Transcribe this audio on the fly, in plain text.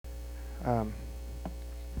Um,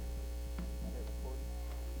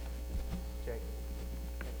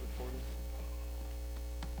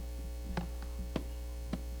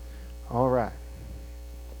 all right.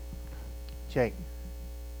 Jake.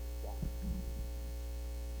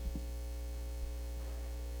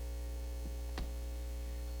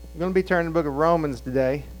 I'm going to be turning the book of Romans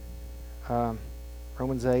today.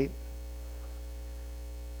 Romans 8.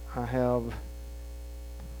 I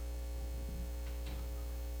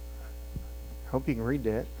hope you can read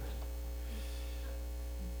that.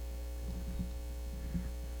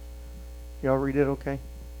 Y'all read it okay?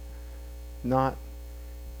 Not.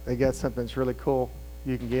 They got something that's really cool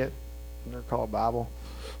you can get. They're called Bible.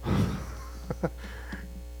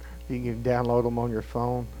 You can download them on your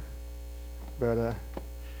phone. But,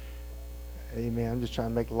 amen. I'm just trying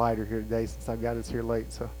to make it lighter here today since I've got us here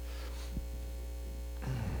late. So,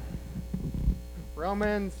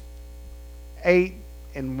 Romans 8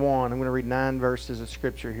 and 1. I'm going to read 9 verses of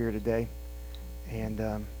Scripture here today. And,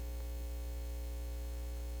 well,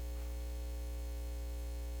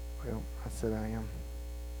 I said I am.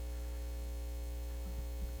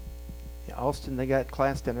 Yeah, Austin, they got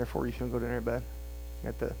class down there for you if you want to go down there, bud.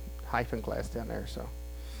 Got the hyphen class down there, so.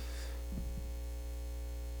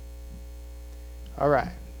 All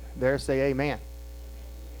right. There, say amen.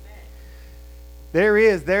 There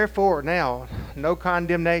is therefore now no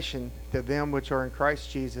condemnation to them which are in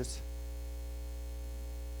Christ Jesus,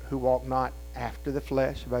 who walk not after the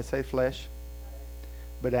flesh, if I say flesh,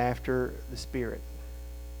 but after the Spirit.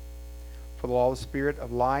 For the law of the Spirit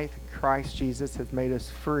of life in Christ Jesus has made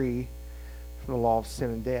us free from the law of sin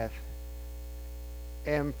and death.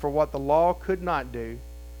 And for what the law could not do,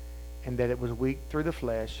 and that it was weak through the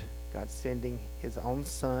flesh, God sending his own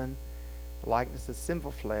Son, the likeness of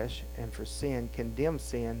sinful flesh, and for sin, condemned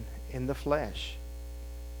sin in the flesh,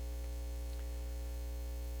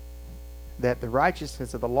 that the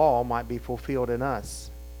righteousness of the law might be fulfilled in us,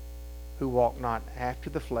 who walk not after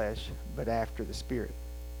the flesh, but after the Spirit.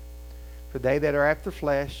 For they that are after the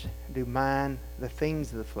flesh do mind the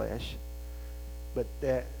things of the flesh, but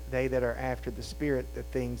they that are after the Spirit, the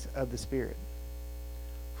things of the Spirit.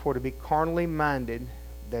 For to be carnally minded,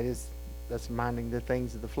 that's minding the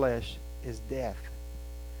things of the flesh, is death.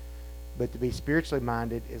 But to be spiritually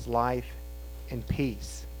minded is life and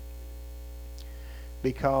peace.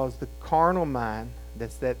 Because the carnal mind,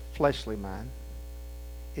 that's that fleshly mind,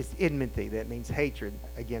 is enmity, that means hatred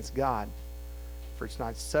against God. For it's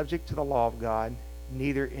not subject to the law of God,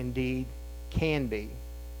 neither indeed can be.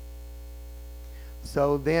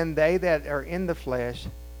 So then they that are in the flesh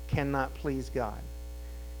cannot please God.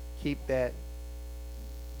 Keep that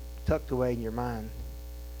tucked away in your mind.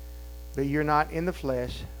 But you're not in the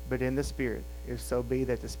flesh, but in the Spirit, if so be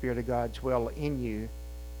that the Spirit of God dwell in you.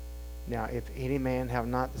 Now, if any man have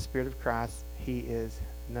not the Spirit of Christ, he is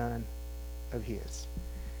none of his.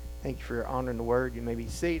 Thank you for your honor in the word. You may be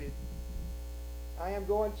seated. I am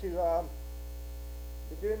going to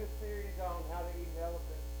be doing a series on how to eat an elephant.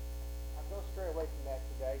 I'm going to stray away from that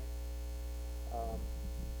today.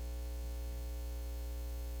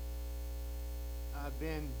 I've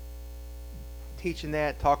been teaching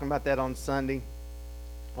that, talking about that on Sunday,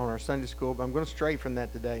 on our Sunday school, but I'm going to stray from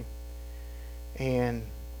that today. And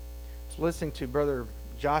I was listening to Brother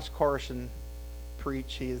Josh Carson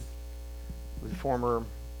preach. He was a former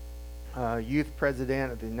youth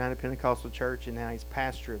president of the United Pentecostal Church, and now he's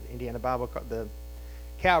pastor of the Indiana Bible, the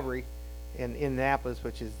Calvary in Indianapolis,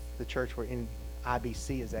 which is the church where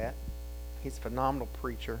IBC is at. He's a phenomenal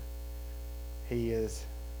preacher. He is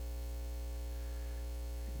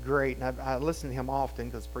great, and I listen to him often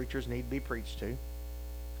because preachers need to be preached to.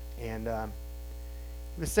 And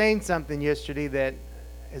he was saying something yesterday that,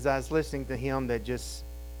 as I was listening to him, that just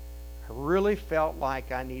I really felt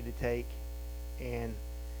like I need to take and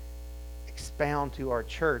expound to our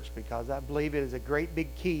church, because I believe it is a great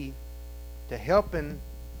big key to helping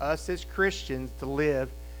us as Christians to live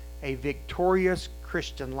a victorious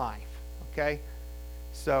Christian life. Okay?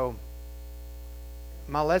 So,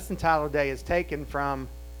 my lesson title today is taken from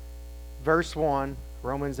verse 1,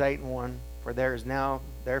 Romans 8 and 1, for there is now,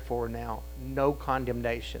 therefore now, no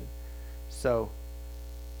condemnation. So,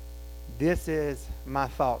 this is my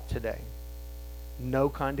thought today. No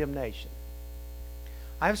condemnation.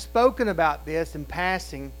 I've spoken about this in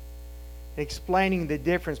passing, explaining the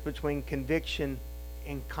difference between conviction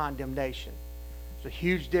and condemnation. There's a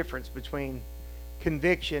huge difference between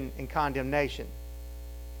conviction and condemnation.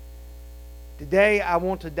 Today, I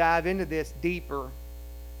want to dive into this deeper,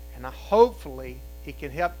 and hopefully it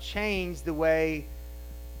can help change the way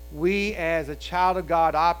we as a child of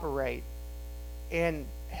God operate, and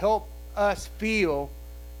help us feel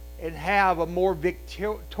and have a more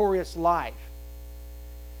victorious life.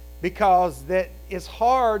 Because that it's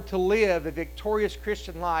hard to live a victorious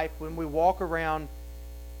Christian life when we walk around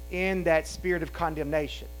in that spirit of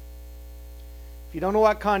condemnation. If you don't know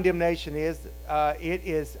what condemnation is, it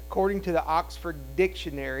is, according to the Oxford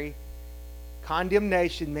Dictionary,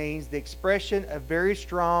 condemnation means the expression of very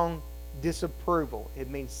strong disapproval. It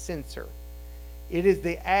means censor. It is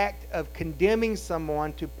the act of condemning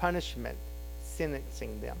someone to punishment,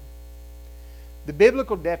 sentencing them. The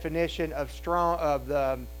biblical definition of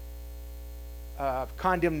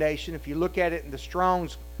condemnation, if you look at it in the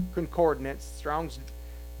Strong's Concordance, Strong's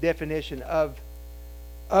definition of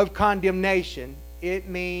condemnation, it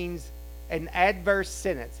means an adverse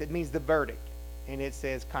sentence. It means the verdict, and it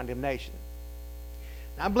says condemnation.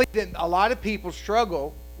 And I believe that a lot of people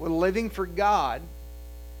struggle with living for God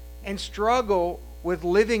and struggle with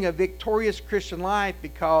living a victorious Christian life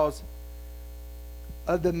because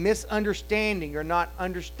of the misunderstanding or not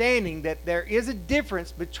understanding that there is a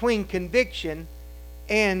difference between conviction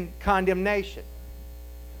and condemnation.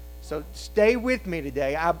 So stay with me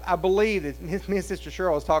today. I believe that me and Sister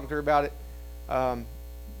Cheryl was talking to her about it on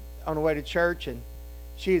the way to church, and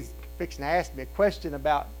she's fixing to ask me a question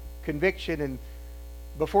about conviction, and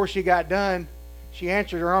before she got done, she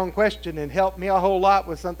answered her own question and helped me a whole lot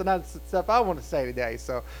with stuff I want to say today.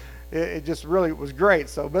 So it just really was great.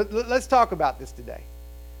 So, but let's talk about this today.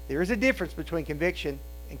 There is a difference between conviction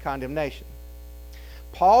and condemnation.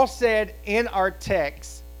 Paul said in our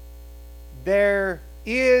text, there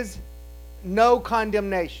is no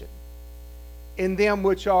condemnation in them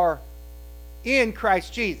which are in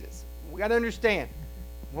Christ Jesus. We got to understand.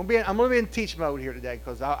 I'm going to be in teach mode here today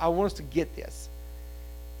because I want us to get this.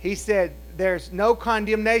 He said there's no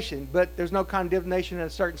condemnation, but there's no condemnation in a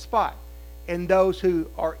certain spot. In those who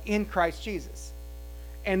are in Christ Jesus.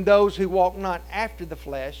 And those who walk not after the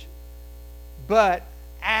flesh, but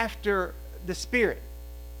after the Spirit.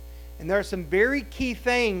 And there are some very key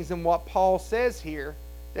things in what Paul says here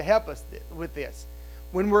to help us with this.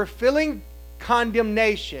 When we're feeling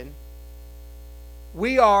condemnation,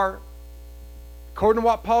 we are, according to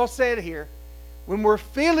what Paul said here, when we're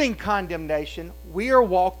feeling condemnation, we are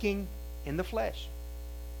walking in the flesh.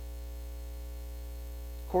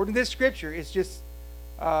 According to this scripture, it's just,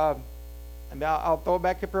 I'll throw it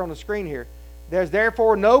back up here on the screen here. There's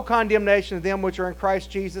therefore no condemnation of them which are in Christ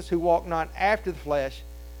Jesus, who walk not after the flesh,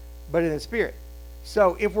 but in the Spirit.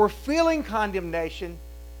 So if we're feeling condemnation,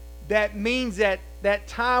 that means that that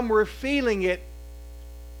time we're feeling it,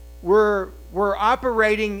 we're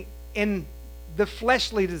operating in the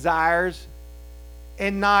fleshly desires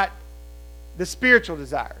and not the spiritual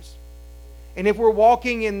desires. And if we're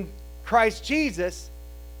walking in Christ Jesus,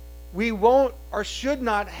 we won't or should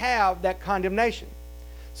not have that condemnation.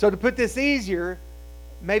 So to put this easier,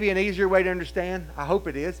 maybe an easier way to understand, I hope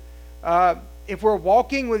it is, if we're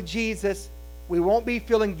walking with Jesus, we won't be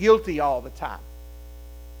feeling guilty all the time.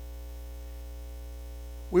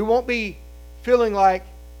 We won't be feeling like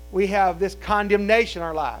we have this condemnation in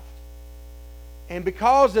our life. And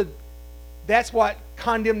because of that's what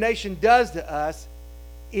condemnation does to us,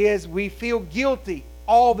 is we feel guilty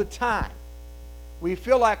all the time. We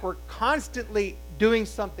feel like we're constantly doing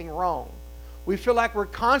something wrong. We feel like we're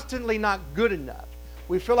constantly not good enough.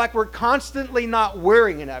 We feel like we're constantly not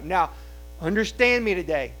worrying enough. Now, understand me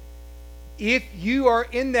today. If you are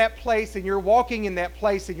in that place and you're walking in that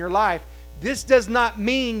place in your life, this does not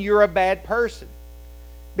mean you're a bad person.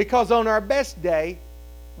 Because on our best day,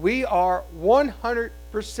 we are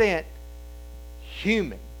 100%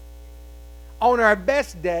 human. On our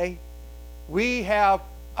best day, we have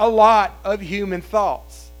a lot of human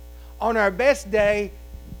thoughts. On our best day,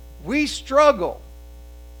 we struggle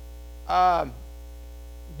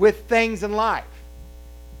with things in life.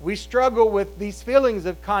 We struggle with these feelings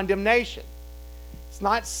of condemnation. It's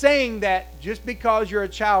not saying that just because you're a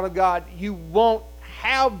child of God, you won't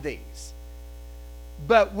have these.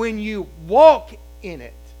 But when you walk in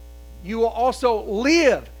it, you will also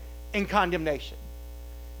live in condemnation.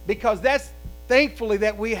 Because that's thankfully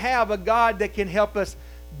that we have a God that can help us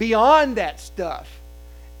beyond that stuff.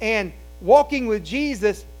 And walking with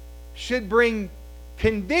Jesus should bring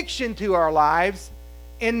conviction to our lives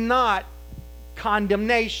and not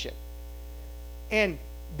condemnation. And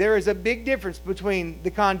there is a big difference between the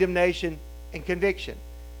condemnation and conviction.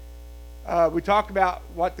 We talked about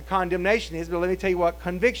what the condemnation is, but let me tell you what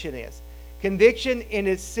conviction is. Conviction in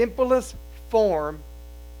its simplest form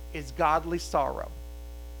is godly sorrow.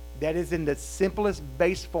 That is in the simplest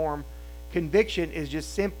base form. Conviction is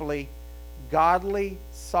just simply godly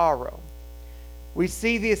sorrow. We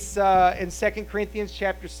see this in 2 Corinthians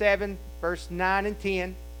chapter 7, verse 9 and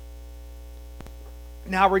 10.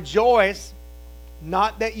 Now rejoice,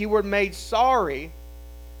 not that you were made sorry,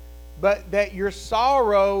 but that ye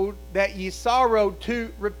sorrowed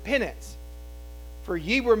to repentance. For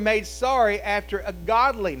ye were made sorry after a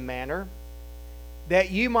godly manner,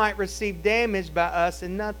 that you might receive damage by us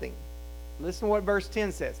in nothing. Listen to what verse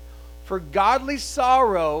 10 says. For godly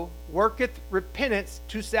sorrow worketh repentance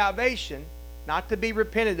to salvation, not to be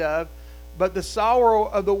repented of, but the sorrow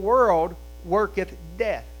of the world worketh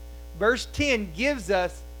death. Verse 10 gives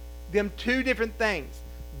us them two different things.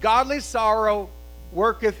 Godly sorrow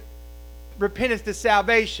worketh repentance to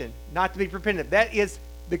salvation, not to be repented of. That is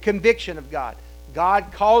the conviction of God. God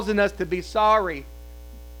causing us to be sorry.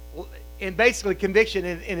 And basically conviction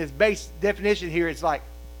in his base definition here is like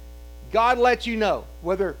God lets you know,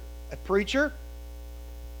 whether a preacher,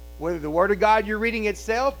 whether the Word of God you're reading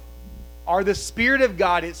itself, or the Spirit of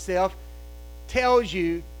God itself tells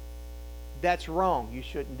you that's wrong. You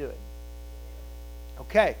shouldn't do it.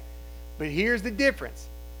 Okay. But here's the difference.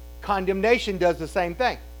 Condemnation does the same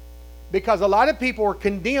thing. Because a lot of people are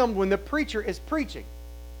condemned when the preacher is preaching.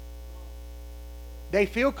 They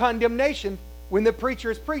feel condemnation when the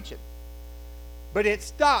preacher is preaching. But it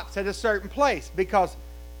stops at a certain place, because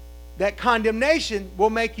that condemnation will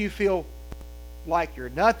make you feel like you're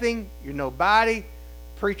nothing, you're nobody.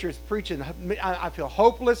 Preacher's preaching, I feel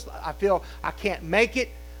hopeless, I feel I can't make it.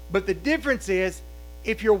 But the difference is,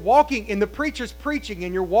 if you're walking and the preacher's preaching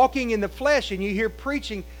and you're walking in the flesh and you hear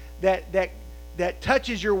preaching that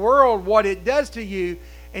touches your world, what it does to you,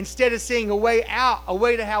 instead of seeing a way out, a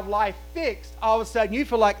way to have life fixed, all of a sudden you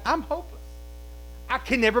feel like, I'm hopeless. I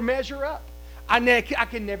can never measure up. I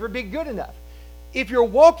can never be good enough. If you're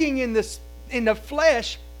walking in the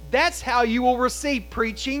flesh, that's how you will receive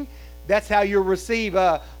preaching. That's how you'll receive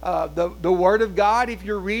the Word of God. If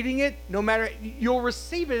you're reading it, no matter, you'll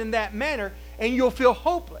receive it in that manner, and you'll feel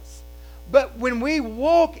hopeless. But when we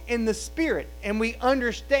walk in the Spirit and we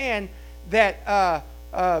understand that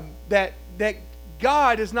that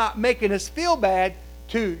God is not making us feel bad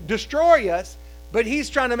to destroy us, but He's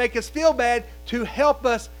trying to make us feel bad to help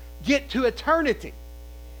us get to eternity.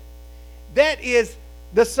 That is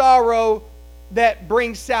the sorrow that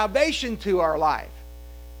brings salvation to our life.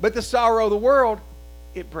 But the sorrow of the world,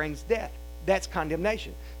 it brings death. That's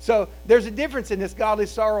condemnation. So there's a difference in this godly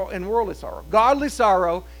sorrow and worldly sorrow. Godly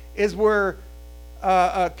sorrow is where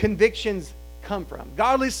convictions come from.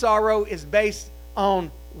 Godly sorrow is based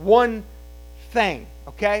on one thing,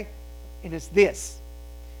 okay? And it's this.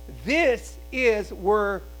 This is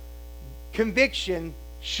where conviction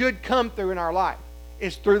should come through in our life.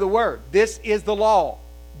 It's through the Word. This is the law.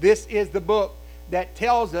 This is the book that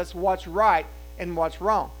tells us what's right and what's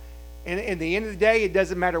wrong. And at the end of the day, it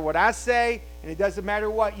doesn't matter what I say, and it doesn't matter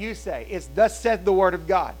what you say. It's thus saith the Word of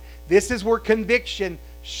God. This is where conviction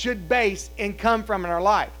should base and come from in our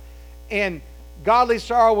life. And godly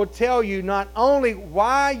sorrow will tell you not only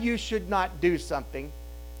why you should not do something,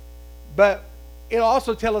 but it'll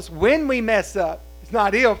also tell us when we mess up. It's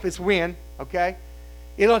not if, it's when, okay?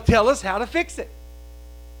 It'll tell us how to fix it.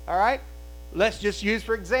 All right? Let's just use,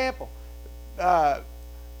 for example,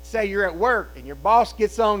 say you're at work and your boss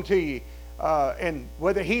gets on to you, and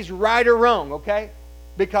whether he's right or wrong, okay?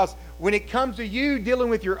 Because when it comes to you dealing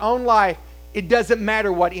with your own life, it doesn't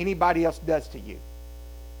matter what anybody else does to you.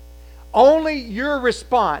 Only your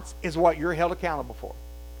response is what you're held accountable for.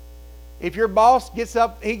 If your boss gets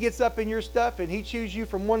up in your stuff and he chews you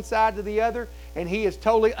from one side to the other, and he is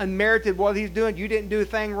totally unmerited what he's doing, you didn't do a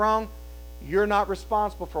thing wrong, you're not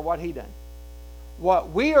responsible for what he done.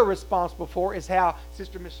 What we are responsible for is how,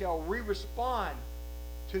 Sister Michelle, we respond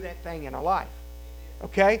to that thing in our life.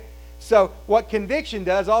 Okay? So what conviction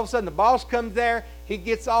does, all of a sudden the boss comes there, he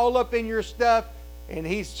gets all up in your stuff, and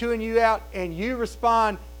he's chewing you out, and you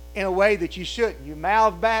respond in a way that you shouldn't. You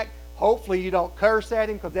mouth back. Hopefully you don't curse at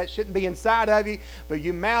him, because that shouldn't be inside of you. But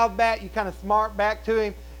you mouth back, you kind of smart back to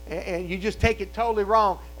him, and you just take it totally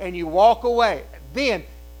wrong, and you walk away. Then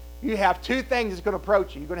you have two things that's going to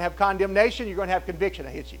approach you. You're going to have condemnation, you're going to have conviction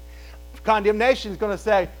that hits you. Condemnation is going to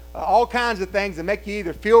say all kinds of things that make you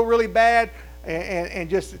either feel really bad and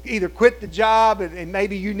just either quit the job, and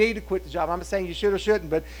maybe you need to quit the job. I'm not saying you should or shouldn't,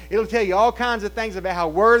 but it'll tell you all kinds of things about how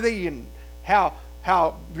worthy and how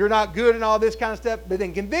you're not good and all this kind of stuff. But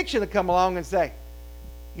then conviction will come along and say,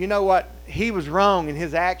 you know what, he was wrong in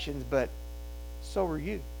his actions, but so were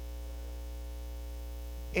you.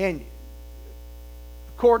 And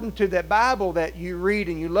according to that Bible that you read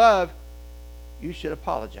and you love, you should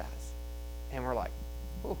apologize. And we're like,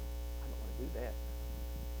 oh, I don't want to do that.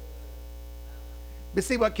 But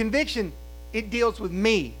see, what conviction, it deals with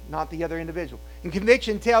me, not the other individual. And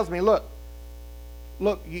conviction tells me, look,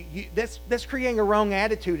 look, that's creating a wrong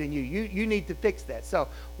attitude in you. You need to fix that. So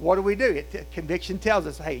what do? Conviction tells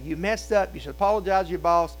us, hey, you messed up. You should apologize to your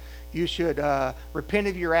boss. You should repent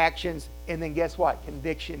of your actions. And then guess what?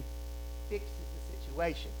 Conviction fixes the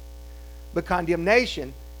situation. But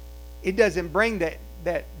condemnation, it doesn't bring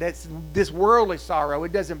that's this worldly sorrow.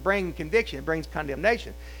 It doesn't bring conviction. It brings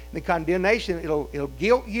condemnation. And the condemnation, it'll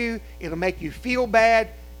guilt you. It'll make you feel bad.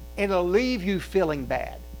 And it'll leave you feeling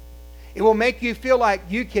bad. It will make you feel like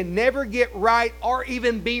you can never get right or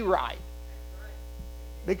even be right.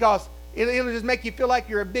 Because it'll just make you feel like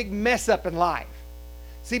you're a big mess up in life.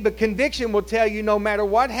 See, but conviction will tell you no matter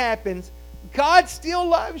what happens, God still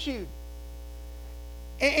loves you.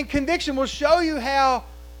 And conviction will show you how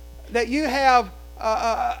that you have,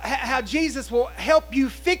 how Jesus will help you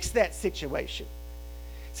fix that situation.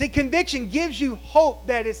 See, conviction gives you hope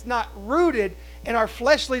that it's not rooted in our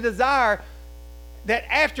fleshly desire, that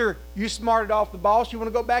after you smarted off the boss, you want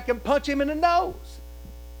to go back and punch him in the nose.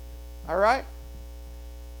 All right?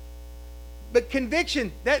 But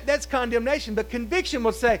conviction, that's condemnation. But conviction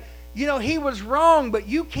will say, you know, he was wrong, but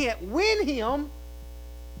you can't win him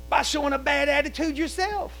by showing a bad attitude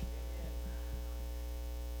yourself.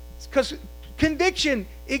 Because conviction,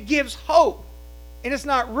 it gives hope. And it's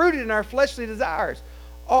not rooted in our fleshly desires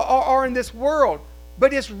or in this world,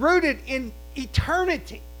 but it's rooted in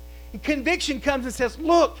eternity. And conviction comes and says,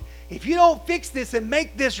 look, if you don't fix this and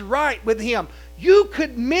make this right with him, you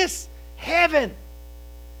could miss heaven.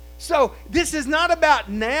 So this is not about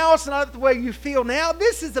now. It's not the way you feel now.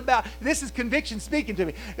 This is conviction speaking to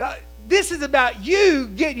me. This is about you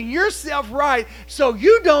getting yourself right so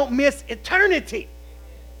you don't miss eternity.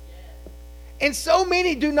 And so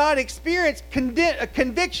many do not experience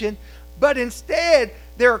conviction, but instead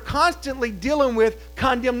they're constantly dealing with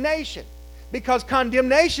condemnation. Because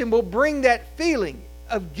condemnation will bring that feeling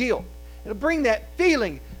of guilt. It'll bring that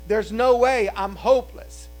feeling, there's no way, I'm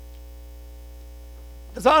hopeless.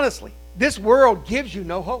 Because honestly, this world gives you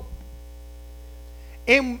no hope.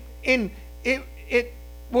 And it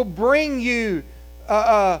will bring you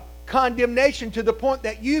condemnation to the point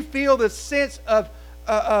that you feel the sense of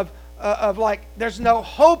like there's no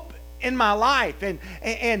hope in my life.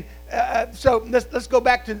 And so let's go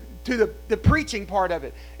back to the preaching part of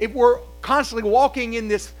it. If we're constantly walking in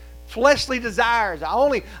this fleshly desires,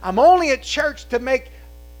 I'm only at church to make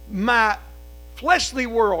my fleshly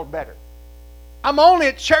world better. I'm only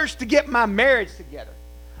at church to get my marriage together.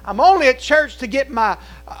 I'm only at church to get my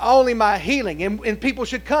healing. And people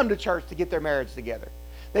should come to church to get their marriage together.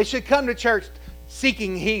 They should come to church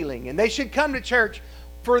seeking healing. And they should come to church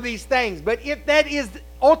for these things. But if that is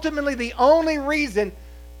ultimately the only reason,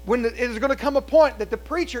 when it is going to come a point that the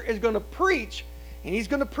preacher is going to preach, and he's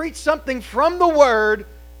going to preach something from the Word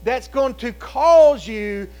that's going to cause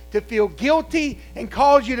you to feel guilty and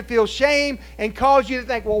cause you to feel shame and cause you to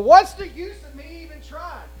think, well, what's the use of me even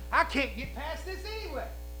trying? I can't get past this anyway.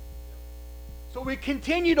 So we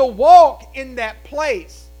continue to walk in that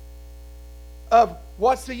place of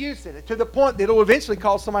what's the use in it, to the point that it will eventually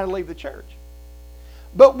cause somebody to leave the church.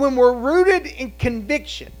 But when we're rooted in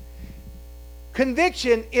conviction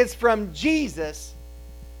is from Jesus,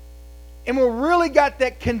 and we really got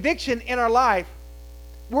that conviction in our life,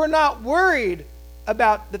 we're not worried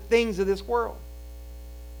about the things of this world.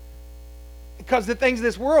 Because the things of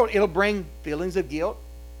this world, it'll bring feelings of guilt,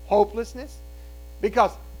 hopelessness.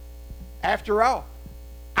 Because, after all,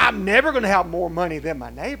 I'm never going to have more money than my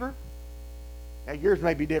neighbor. Now, yours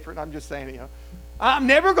may be different. I'm just saying, I'm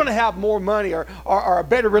never going to have more money or a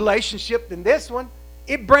better relationship than this one.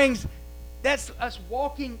 That's us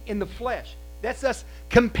walking in the flesh. That's us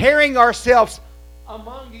comparing ourselves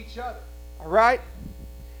among each other. All right?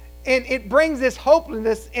 And it brings this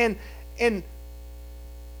hopelessness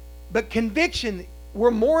but conviction,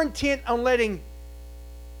 we're more intent on letting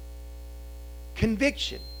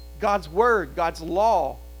conviction, God's Word, God's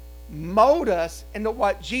law, mold us into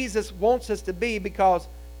what Jesus wants us to be, because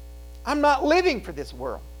I'm not living for this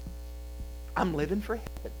world. I'm living for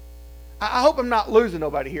heaven. I hope I'm not losing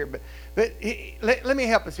nobody here, but let me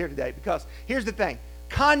help us here today, because here's the thing.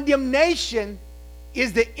 Condemnation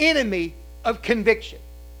is the enemy of conviction.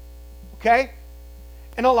 Okay?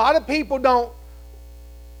 And a lot of people don't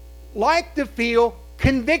like to feel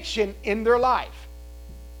conviction in their life.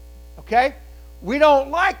 Okay? We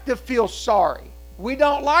don't like to feel sorry. We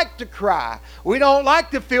don't like to cry. We don't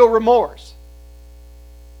like to feel remorse.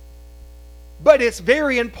 But it's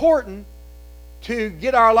very important to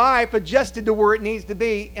get our life adjusted to where it needs to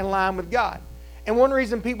be in line with God. And one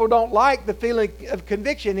reason people don't like the feeling of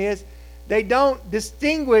conviction is they don't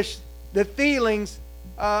distinguish the feelings,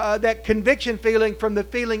 that conviction feeling, from the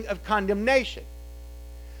feeling of condemnation.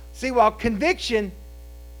 See, while conviction,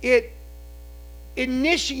 it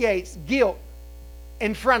initiates guilt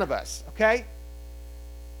in front of us, okay?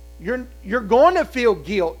 You're going to feel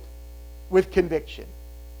guilt with conviction,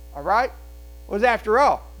 all right? Well, after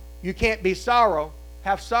all, you can't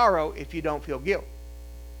have sorrow if you don't feel guilt.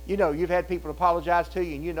 You know, you've had people apologize to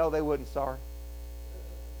you and you know they wasn't sorry.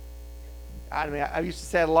 I mean, I used to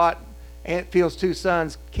say it a lot. Aunt Phil's two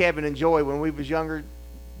sons, Kevin and Joy, when we was younger,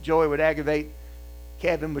 Joy would aggravate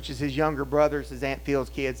Kevin, which is his younger brother, his Aunt Phil's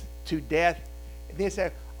kids, to death. And they say,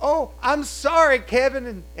 "Oh, I'm sorry,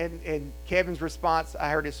 Kevin." And Kevin's response, I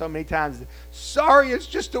heard it so many times, "Sorry is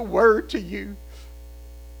just a word to you."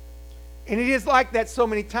 And it is like that so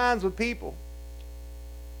many times with people.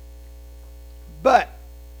 But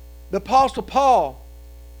the Apostle Paul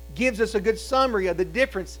gives us a good summary of the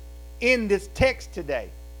difference in this text today.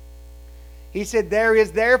 He said, "There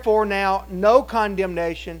is therefore now no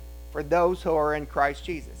condemnation for those who are in Christ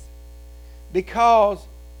Jesus, because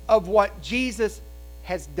of what Jesus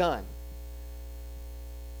has done."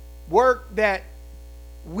 Work that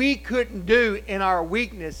we couldn't do in our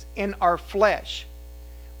weakness, in our flesh.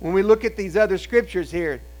 When we look at these other scriptures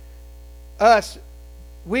here, us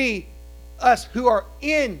who are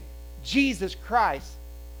in Jesus Christ,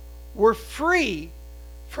 we're free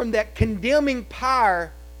from that condemning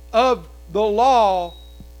power of the law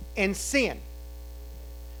and sin.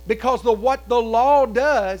 Because what the law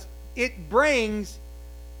does, it brings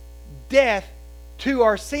death to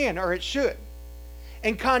our sin, or it should.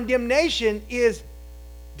 And condemnation is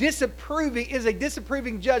a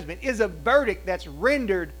disapproving judgment, is a verdict that's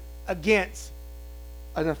rendered against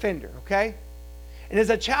an offender, okay? And as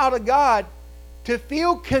a child of God, to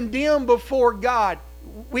feel condemned before God,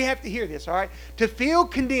 we have to hear this, all right? To feel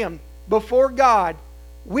condemned before God,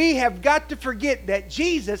 we have got to forget that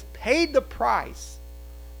Jesus paid the price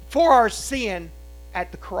for our sin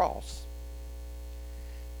at the cross.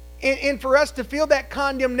 And for us to feel that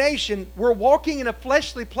condemnation, we're walking in a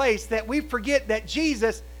fleshly place that we forget that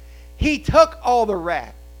Jesus, He took all the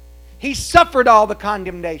wrath. He suffered all the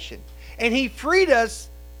condemnation. And He freed us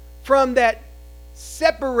from that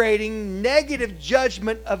separating negative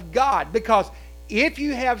judgment of God. Because if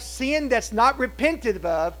you have sin that's not repented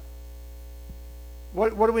of,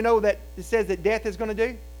 what do we know that it says that death is going to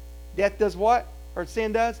do? Death does what? Or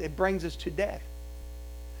sin does? It brings us to death.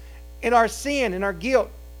 And our sin and our guilt,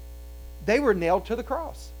 they were nailed to the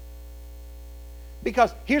cross.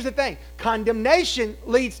 Because here's the thing, condemnation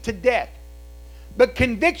leads to death, but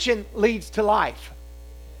conviction leads to life.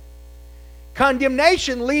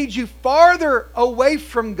 Condemnation leads you farther away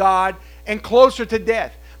from God and closer to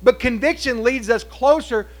death, but conviction leads us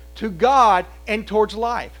closer to God and towards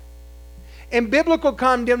life. And biblical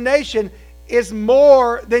condemnation is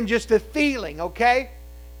more than just a feeling, okay?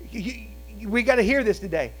 We got to hear this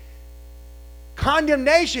today.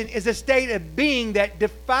 Condemnation is a state of being that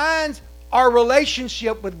defines our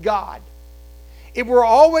relationship with God. If we're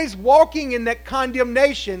always walking in that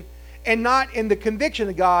condemnation and not in the conviction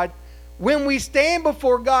of God, when we stand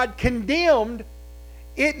before God condemned,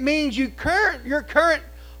 it means your current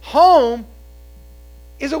home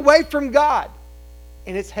is away from God,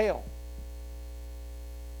 and it's hell.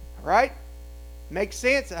 All right? Makes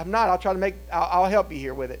sense? If not, I'll help you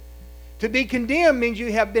here with it. To be condemned means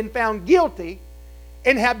you have been found guilty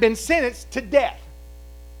and have been sentenced to death.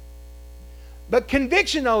 But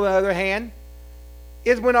conviction, on the other hand,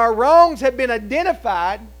 is when our wrongs have been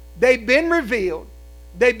identified, they've been revealed,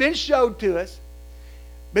 they've been showed to us.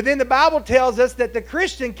 But then the Bible tells us that the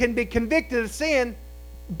Christian can be convicted of sin,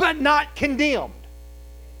 but not condemned.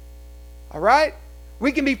 All right?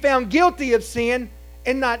 We can be found guilty of sin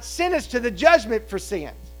and not sentenced to the judgment for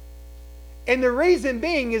sins. And the reason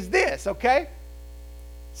being is this, okay?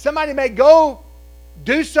 Somebody may go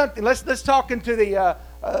do something. Let's talk into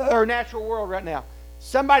our natural world right now.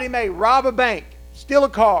 Somebody may rob a bank, steal a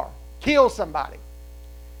car, kill somebody.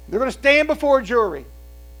 They're going to stand before a jury,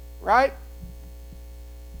 right?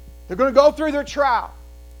 They're going to go through their trial.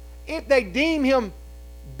 If they deem him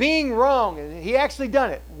being wrong and he actually done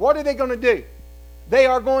it, what are they going to do? They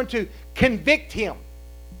are going to convict him.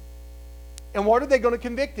 And what are they going to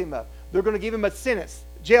convict him of? They're going to give him a sentence,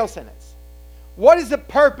 jail sentence. What is the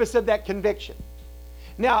purpose of that conviction?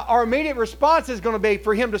 Now, our immediate response is going to be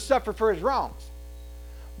for him to suffer for his wrongs.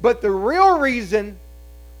 But the real reason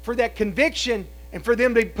for that conviction and for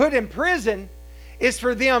them to be put in prison is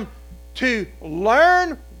for them to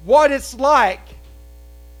learn what it's like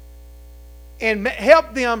and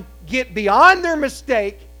help them get beyond their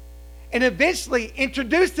mistake and eventually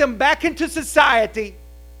introduce them back into society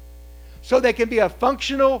so they can be a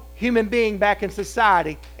functional human being back in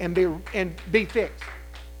society and be fixed.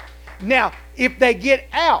 Now, if they get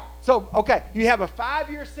out, so, okay, you have a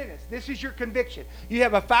 5-year sentence. This is your conviction. You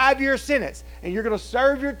have a 5-year sentence, and you're going to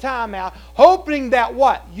serve your time out, hoping that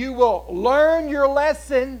what? You will learn your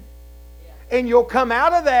lesson, and you'll come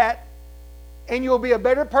out of that, and you'll be a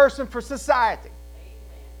better person for society.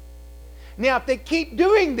 Now, if they keep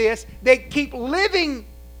doing this, they keep living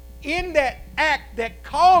in that act that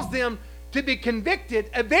caused them to be convicted,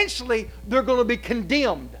 eventually they're going to be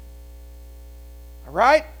condemned. All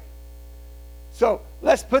right? So,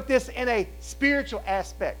 let's put this in a spiritual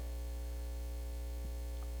aspect.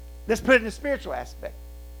 Let's put it in a spiritual aspect.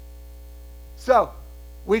 So,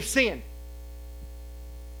 we've sinned.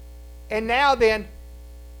 And now then,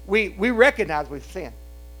 we recognize we've sinned.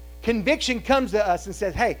 Conviction comes to us and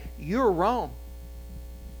says, hey, you're wrong.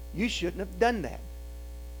 You shouldn't have done that.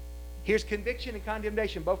 Here's conviction and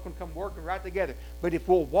condemnation. Both can come working right together. But if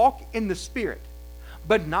we'll walk in the Spirit,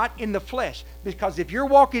 but not in the flesh. Because if you're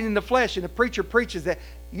walking in the flesh and the preacher preaches that,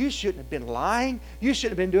 you shouldn't have been lying. You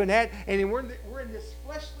shouldn't have been doing that. And then we're in this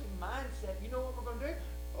fleshly mindset. You know what we're going to do?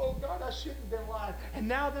 Oh, God, I shouldn't have been lying. And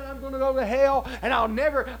now that I'm going to go to hell, and I'll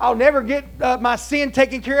never get my sin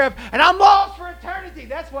taken care of, and I'm lost for eternity.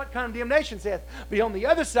 That's what condemnation says. But on the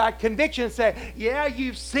other side, conviction says, yeah,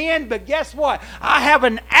 you've sinned, but guess what? I have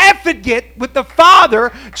an advocate with the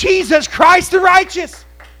Father, Jesus Christ the righteous.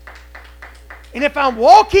 And if I'm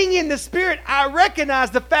walking in the Spirit, I recognize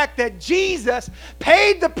the fact that Jesus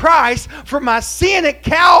paid the price for my sin at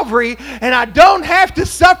Calvary, and I don't have to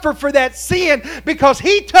suffer for that sin because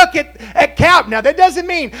He took it at Calvary. Now, that doesn't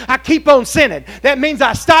mean I keep on sinning. That means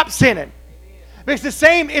I stop sinning. But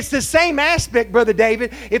it's the same aspect, Brother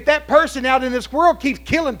David. If that person out in this world keeps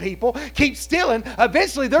killing people, keeps stealing,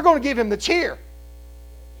 eventually they're going to give him the cheer.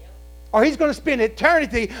 Or he's going to spend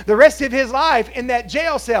eternity, the rest of his life, in that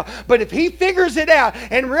jail cell. But if he figures it out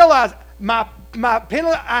and realizes my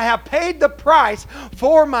penalty, I have paid the price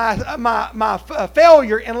for my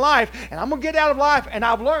failure in life, and I'm going to get out of life, and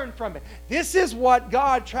I've learned from it. This is what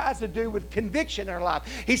God tries to do with conviction in our life.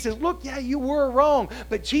 He says, look, yeah, you were wrong,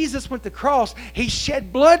 but Jesus went to the cross. He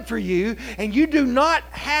shed blood for you, and you do not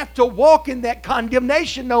have to walk in that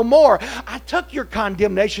condemnation no more. I took your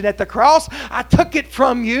condemnation at the cross. I took it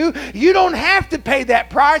from you. You don't have to pay that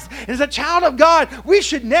price. As a child of God, we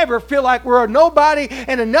should never feel like we're a nobody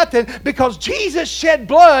and a nothing because Jesus shed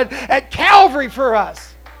blood at Calvary for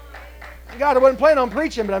us. God, I wasn't planning on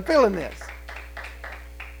preaching, but I'm feeling this.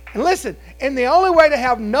 And listen, and the only way to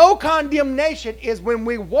have no condemnation is when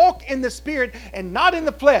we walk in the Spirit and not in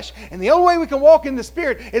the flesh. And the only way we can walk in the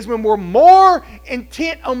Spirit is when we're more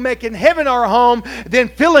intent on making heaven our home than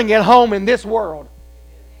feeling at home in this world.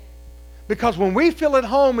 Because when we feel at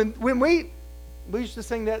home, and when we used to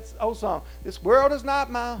sing that old song, this world is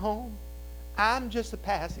not my home, I'm just a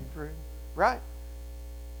passing through. Right?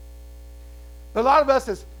 But a lot of us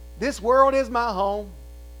is, this world is my home,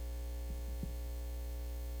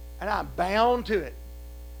 and I'm bound to it.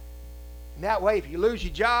 And that way, if you lose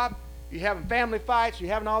your job, you're having family fights, you're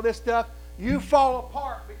having all this stuff, you fall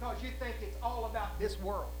apart because you think it's all about this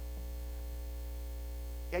world.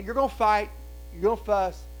 Yeah, you're going to fight, you're going to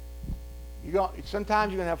fuss,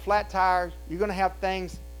 sometimes you're going to have flat tires, you're going to have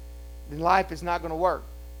things, then life is not going to work.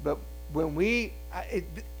 But when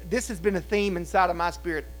this has been a theme inside of my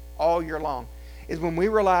spirit all year long, is when we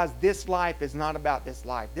realize this life is not about this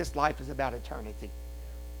life. This life is about eternity.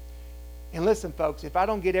 And listen, folks, if I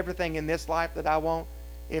don't get everything in this life that I want,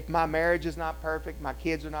 if my marriage is not perfect, my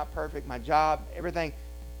kids are not perfect, my job, everything,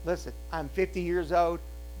 listen, I'm 50 years old.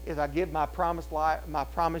 If I give my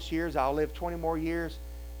promised years, I'll live 20 more years.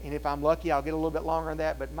 And if I'm lucky, I'll get a little bit longer than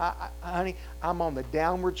that. But honey, I'm on the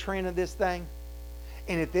downward trend of this thing.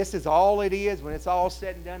 And if this is all it is, when it's all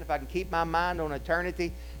said and done, if I can keep my mind on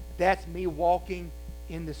eternity, that's me walking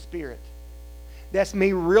in the Spirit. That's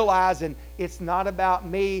me realizing it's not about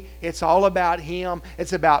me. It's all about Him.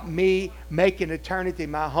 It's about me making eternity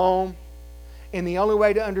my home. And the only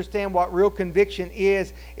way to understand what real conviction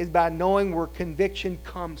is by knowing where conviction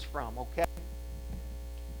comes from, okay?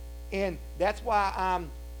 And that's why I'm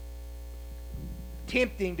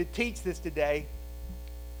attempting to teach this today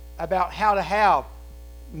about how to have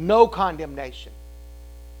no condemnation.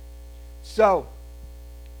 So,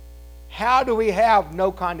 how do we have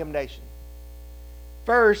no condemnation?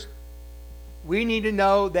 First, we need to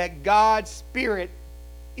know that God's Spirit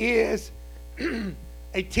is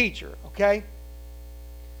a teacher, okay?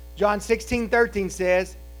 John 16:13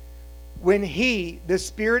 says, when He, the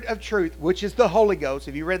Spirit of truth, which is the Holy Ghost,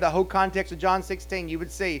 if you read the whole context of John 16, you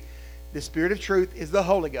would see the Spirit of truth is the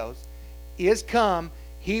Holy Ghost, is come,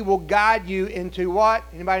 He will guide you into what?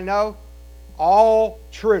 Anybody know? All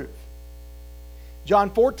truth. John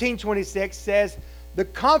 14:26 says, the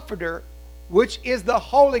Comforter, which is the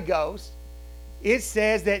Holy Ghost, it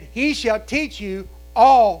says that He shall teach you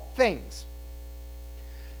all things.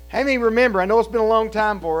 How many remember, I know it's been a long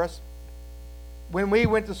time for us, when we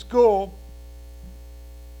went to school,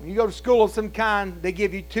 when you go to school of some kind, they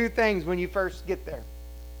give you two things when you first get there.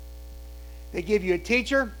 They give you a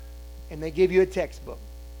teacher and they give you a textbook.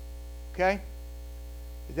 Okay?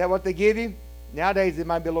 Is that what they give you? Nowadays it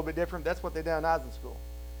might be a little bit different. That's what they done when I was in school.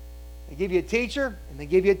 They give you a teacher and they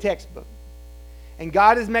give you a textbook. And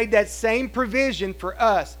God has made that same provision for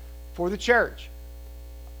us, for the church.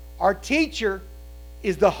 Our teacher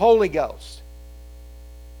is the Holy Ghost,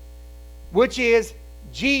 which is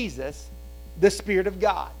Jesus, the Spirit of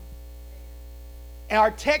God. And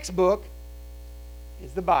our textbook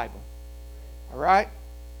is the Bible. All right?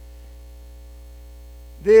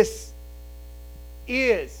 This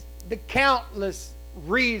is the countless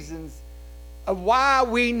reasons of why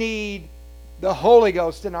we need the Holy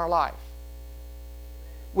Ghost in our life.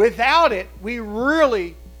 Without it, we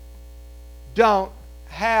really don't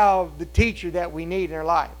have the teacher that we need in our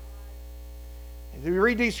life. As we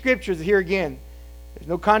read these scriptures here again, there's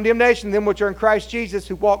no condemnation to them which are in Christ Jesus,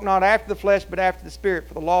 who walk not after the flesh, but after the Spirit.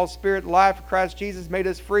 For the law of the Spirit, the life of Christ Jesus, made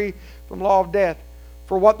us free from the law of death.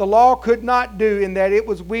 For what the law could not do, in that it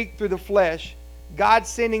was weak through the flesh, God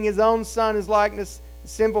sending His own Son, His likeness,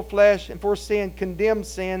 sinful flesh, and for sin, condemned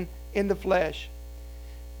sin in the flesh,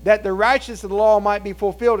 that the righteousness of the law might be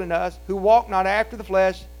fulfilled in us, who walk not after the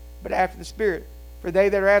flesh, but after the Spirit. For they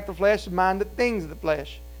that are after the flesh mind the things of the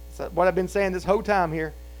flesh. That's what I've been saying this whole time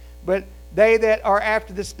here. But they that are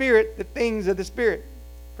after the Spirit, the things of the Spirit.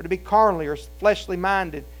 For to be carnally or fleshly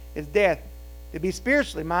minded is death. To be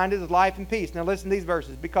spiritually minded is life and peace. Now listen to these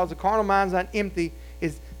verses. Because the carnal mind is enmity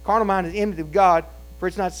of God, for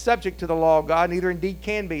it's not subject to the law of God, neither indeed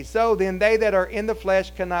can be. So then they that are in the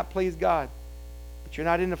flesh cannot please God. But you're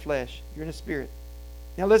not in the flesh, you're in the Spirit.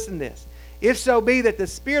 Now listen to this. If so be that the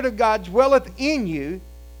Spirit of God dwelleth in you,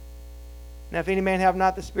 now if any man have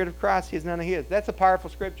not the Spirit of Christ, he is none of his. That's a powerful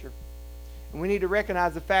scripture. And we need to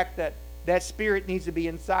recognize the fact that that Spirit needs to be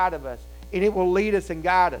inside of us. And it will lead us and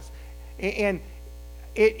guide us. And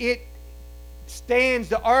it stands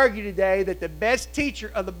to argue today that the best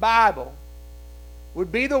teacher of the Bible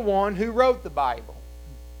would be the one who wrote the Bible.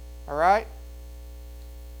 All right?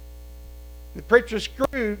 The preacher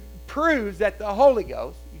Screw proves that the Holy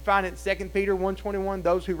Ghost, you find it in 2 Peter 1:21,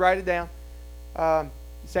 those who write it down.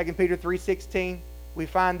 2 Peter 3:16, we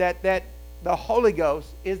find that the Holy Ghost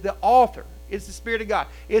is the author. It's the Spirit of God.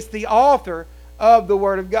 It's the author of the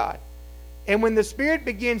Word of God. And when the Spirit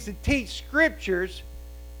begins to teach scriptures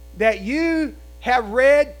that you have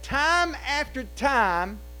read time after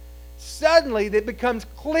time, suddenly that becomes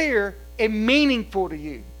clear and meaningful to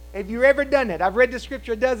you. Have you ever done that? I've read the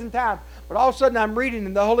scripture a dozen times, but all of a sudden I'm reading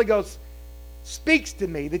and the Holy Ghost speaks to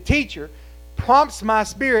me. The teacher prompts my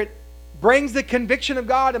spirit, brings the conviction of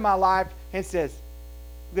God in my life, and says,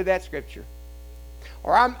 look at that scripture.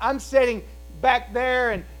 Or I'm sitting back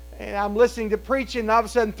there and I'm listening to preaching, and all of a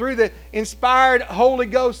sudden through the inspired Holy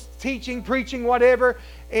Ghost teaching, preaching, whatever,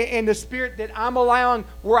 and the Spirit that I'm allowing,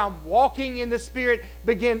 where I'm walking in the Spirit,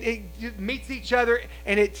 it meets each other,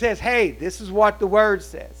 and it says, hey, this is what the Word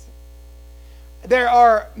says. There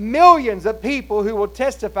are millions of people who will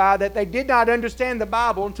testify that they did not understand the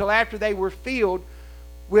Bible until after they were filled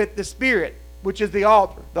with the Spirit, which is the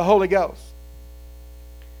author, the Holy Ghost.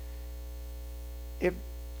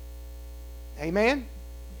 Amen?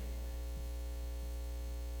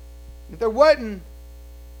 If there wasn't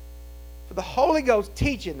for the Holy Ghost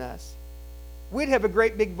teaching us, we'd have a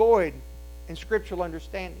great big void in scriptural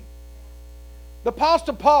understanding. The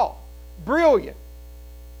Apostle Paul, brilliant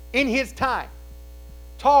in his time,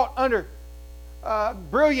 taught under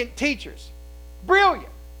brilliant teachers.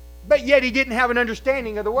 Brilliant. But yet he didn't have an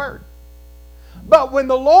understanding of the Word. But when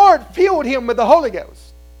the Lord filled him with the Holy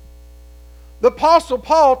Ghost, the Apostle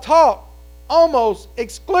Paul taught almost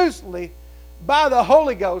exclusively by the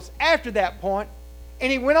Holy Ghost after that point,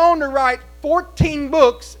 and he went on to write 14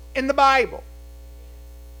 books in the Bible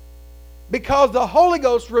because the Holy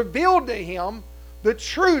Ghost revealed to him the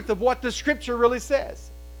truth of what the Scripture really says.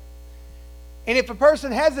 And if a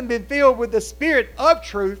person hasn't been filled with the Spirit of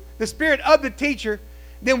truth, the Spirit of the teacher,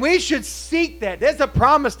 then we should seek that. There's a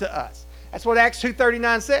promise to us. That's what Acts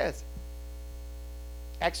 2:39 says.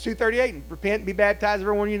 Acts 2:38, repent and be baptized,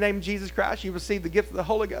 everyone in the name of Jesus Christ. You receive the gift of the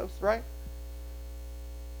Holy Ghost, right?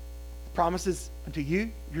 The promises unto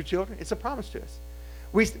you, your children. It's a promise to us.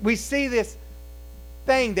 We see this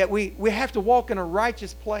thing that we have to walk in a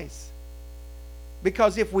righteous place.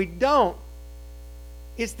 Because if we don't,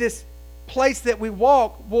 it's this place that we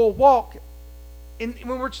walk, we'll walk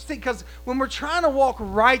because when we're trying to walk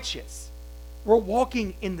righteous, we're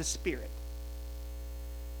walking in the Spirit.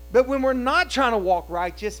 But when we're not trying to walk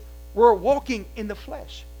righteous, we're walking in the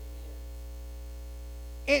flesh.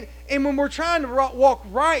 And when we're trying to walk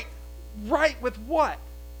right with what?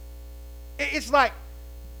 It's like,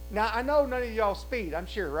 now I know none of y'all speed, I'm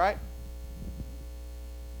sure, right?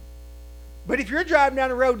 But if you're driving down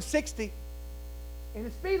the road 60 and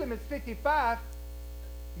the speed limit's 55,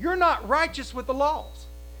 you're not righteous with the laws.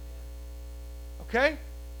 Okay?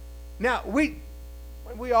 Now, we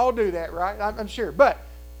all do that, right? I'm sure. But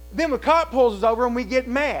then the cop pulls us over and we get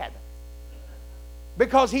mad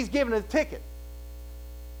because he's giving us a ticket.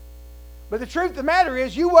 But the truth of the matter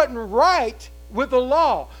is you wasn't right with the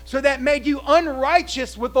law. So that made you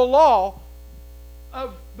unrighteous with the law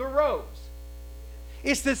of the roads.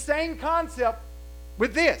 It's the same concept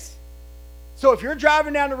with this. So if you're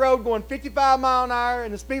driving down the road going 55 mile an hour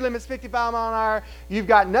and the speed limit's 55 mile an hour, you've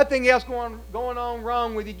got nothing else going on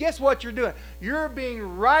wrong with you, guess what you're doing? You're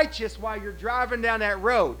being righteous while you're driving down that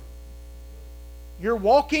road. You're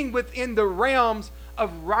walking within the realms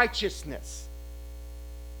of righteousness.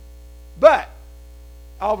 But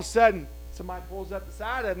all of a sudden, somebody pulls up the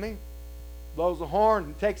side of me, blows the horn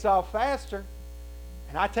and takes off faster,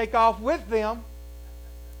 and I take off with them.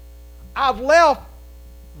 I've left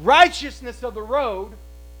righteousness of the road,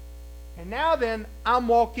 and now then I'm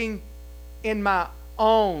walking in my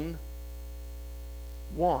own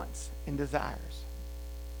wants and desires.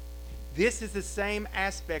 This is the same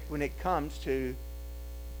aspect when it comes to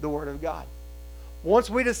the Word of God. Once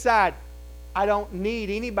we decide, I don't need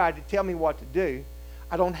anybody to tell me what to do,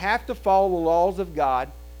 I don't have to follow the laws of God,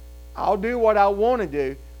 I'll do what I want to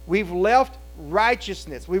do, we've left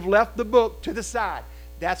righteousness, we've left the book to the side.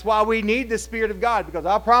 That's why we need the Spirit of God, because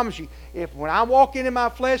I promise you, if when I walk into my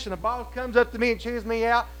flesh and a boss comes up to me and chews me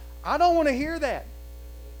out, I don't want to hear that.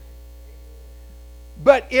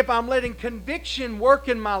 But if I'm letting conviction work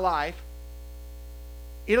in my life,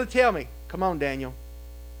 it'll tell me, come on, Daniel,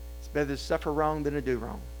 it's better to suffer wrong than to do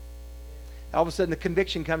wrong. All of a sudden the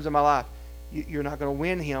conviction comes in my life. You're not going to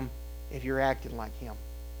win him if you're acting like him.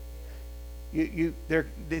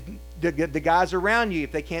 The guys around you,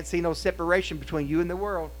 if they can't see no separation between you and the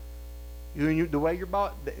world, the way you're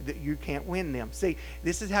bought, you can't win them. See,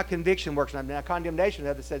 this is how conviction works. Now, condemnation, the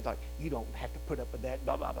other says, like, you don't have to put up with that,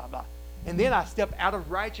 blah, blah, blah, blah. And then I step out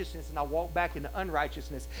of righteousness and I walk back into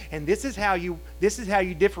unrighteousness. And this is how you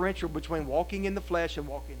differentiate between walking in the flesh and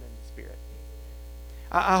walking in the Spirit.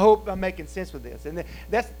 I hope I'm making sense with this. And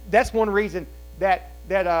that's one reason that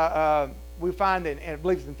we find, and I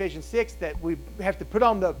believe it's in Ephesians 6, that we have to put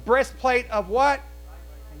on the breastplate of what?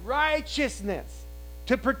 Righteousness.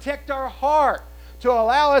 To protect our heart. To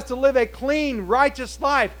allow us to live a clean, righteous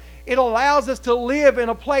life. It allows us to live in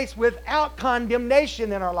a place without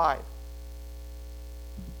condemnation in our life.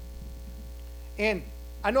 And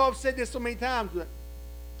I know I've said this so many times, but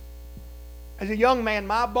as a young man,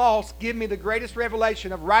 my boss gave me the greatest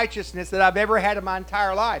revelation of righteousness that I've ever had in my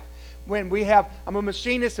entire life. When I'm a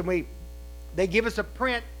machinist, and they give us a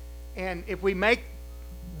print, and if we make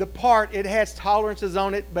the part, it has tolerances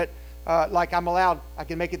on it, but like I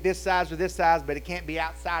can make it this size or this size, but it can't be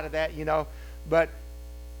outside of that, But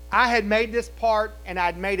I had made this part, and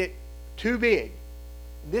I'd made it too big.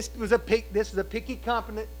 This is a picky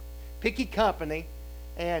company,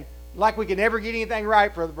 and like we could never get anything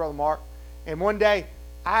right for Brother Mark. And one day,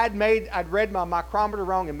 I'd read my micrometer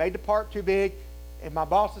wrong and made the part too big. And my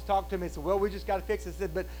boss was talking to me and said, well, we just got to fix this. I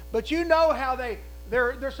said, but you know how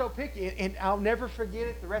they're so picky. And I'll never forget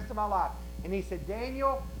it the rest of my life. And he said,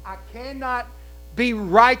 Daniel, I cannot be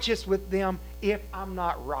righteous with them if I'm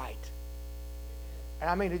not right. And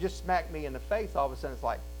I mean, it just smacked me in the face. All of a sudden, it's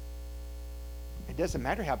like, it doesn't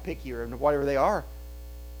matter how picky or whatever they are.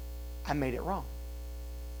 I made it wrong.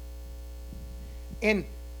 And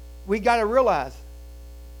we got to realize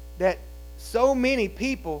that so many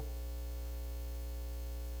people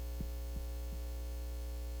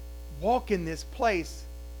walk in this place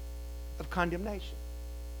of condemnation.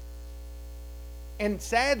 And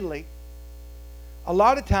sadly, a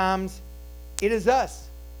lot of times it is us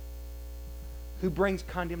who brings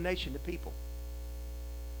condemnation to people.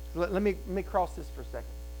 Let me cross this for a second.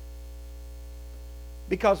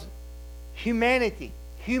 Because human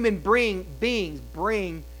beings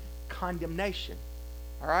bring condemnation.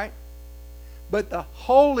 All right? But the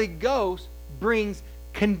Holy Ghost brings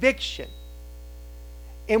conviction.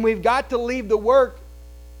 And we've got to leave the work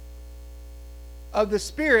of the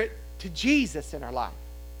Spirit to Jesus in our life.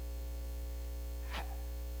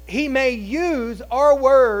 He may use our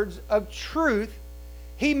words of truth.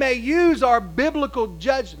 He may use our biblical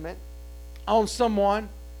judgment on someone,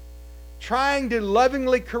 trying to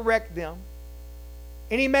lovingly correct them.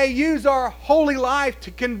 And He may use our holy life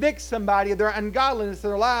to convict somebody of their ungodliness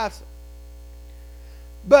of their lives.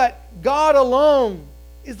 But God alone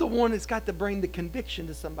is the one that's got to bring the conviction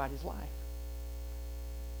to somebody's life.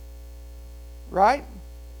 Right?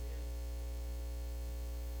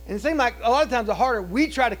 And it seems like a lot of times the harder we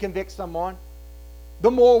try to convict someone,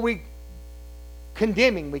 the more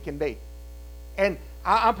condemning we can be. And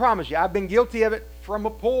I promise you, I've been guilty of it from a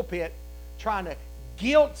pulpit, trying to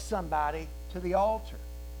guilt somebody to the altar.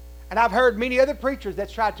 And I've heard many other preachers that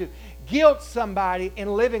try to guilt somebody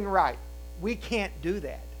in living right. We can't do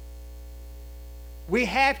that. We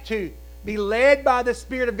have to be led by the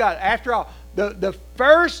Spirit of God. After all, the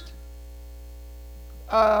first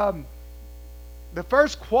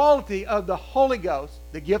quality of the Holy Ghost,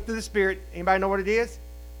 the gift of the Spirit, anybody know what it is?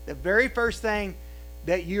 The very first thing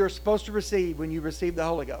that you are supposed to receive when you receive the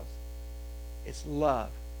Holy Ghost, it's love.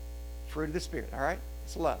 Fruit of the Spirit, all right?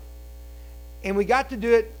 It's love. And we got to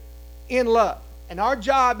do it in love. And our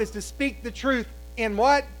job is to speak the truth in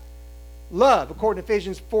what? Love, according to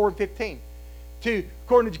Ephesians 4 and 15.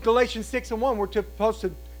 According to Galatians 6 and 1, we're supposed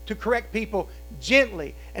to correct people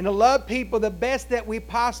gently and to love people the best that we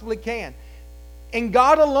possibly can. And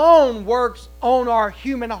God alone works on our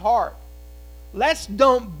human heart. Let's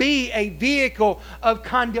don't be a vehicle of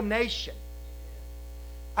condemnation.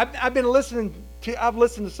 I've listened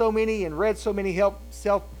to so many and read so many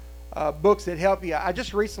self books that help you. I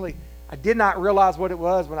did not realize what it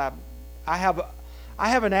was when I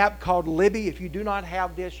have an app called Libby. If you do not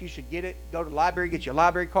have this, you should get it. Go to the library, get your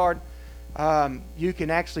library card. You can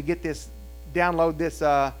actually download this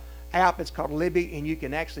app. It's called Libby, and you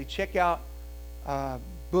can actually check out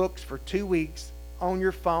books for 2 weeks on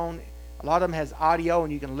your phone. A lot of them has audio,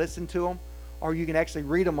 and you can listen to them, or you can actually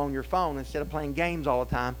read them on your phone instead of playing games all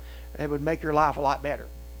the time. It would make your life a lot better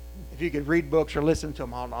if you could read books or listen to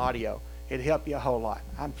them on audio. It'd help you a whole lot.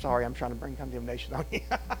 I'm sorry, I'm trying to bring condemnation on you.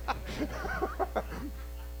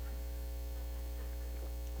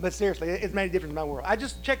 But seriously, it's made a difference in my world. I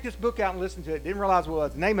just checked this book out and listened to it. Didn't realize what it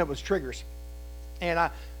was. The name of it was Triggers. And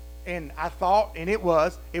I thought, and it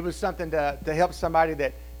was something to help somebody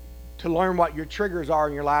to learn what your triggers are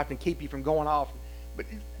in your life and keep you from going off. But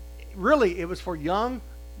really, it was for young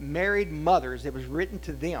married mothers. It was written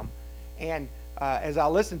to them. And as I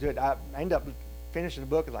listened to it, I ended up finishing the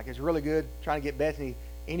book. It's really good. Trying to get Bethany,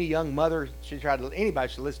 any young mother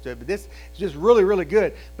anybody should listen to it. But this is just really, really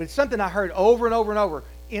good. But it's something I heard over and over and over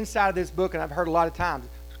inside of this book, and I've heard a lot of times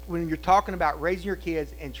when you're talking about raising your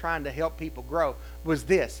kids and trying to help people grow, was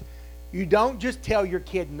this. You don't just tell your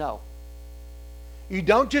kid no. You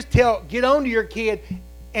don't just get on to your kid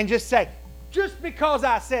and just say, just because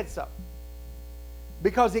I said so.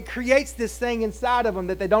 Because it creates this thing inside of them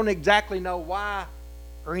that they don't exactly know why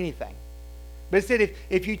or anything. But it said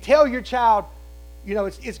if you tell your child,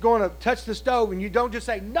 it's going to touch the stove, and you don't just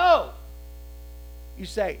say no. You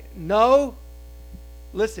say, no.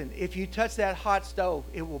 Listen, if you touch that hot stove,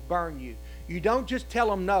 it will burn you. You don't just tell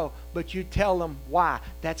them no, but you tell them why.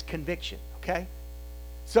 That's conviction, okay?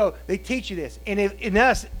 So they teach you this. And in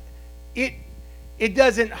us, it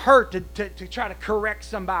doesn't hurt to try to correct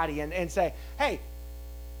somebody and say, hey,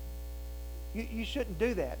 you shouldn't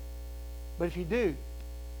do that. But if you do,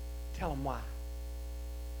 tell them why.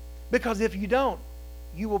 Because if you don't,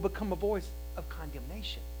 you will become a voice of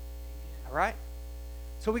condemnation. All right?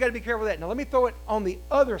 So we got to be careful of that. Now let me throw it on the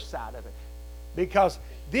other side of it. Because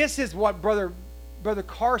this is what Brother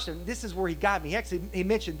Carson, this is where he got me. He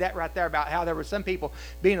mentioned that right there about how there were some people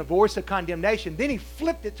being a voice of condemnation. Then he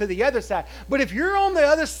flipped it to the other side. But if you're on the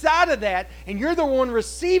other side of that and you're the one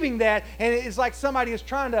receiving that, and it's like somebody is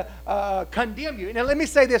trying to condemn you. Now let me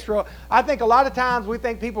say this, I think a lot of times we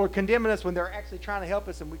think people are condemning us when they're actually trying to help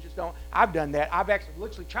us, and we just don't. I've done that. I've actually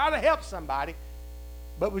literally tried to help somebody,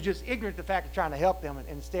 but was just ignorant of the fact of trying to help them. And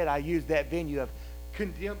instead I used that venue of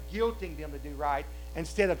guilting them to do right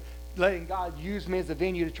instead of letting God use me as a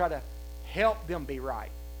venue to try to help them be right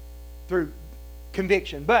through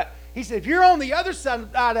conviction. But he said, if you're on the other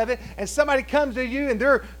side of it and somebody comes to you and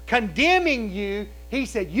they're condemning you, he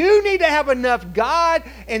said, you need to have enough God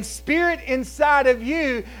and Spirit inside of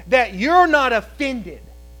you that you're not offended.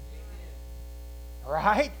 All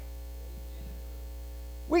right?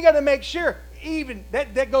 We got to make sure. Even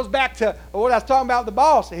that goes back to what I was talking about with the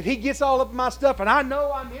boss. If he gets all up my stuff and I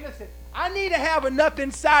know I'm innocent, I need to have enough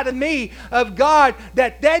inside of me of God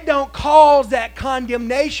that don't cause that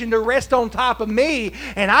condemnation to rest on top of me.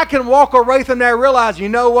 And I can walk away from there and realize, you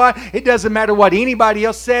know what? It doesn't matter what anybody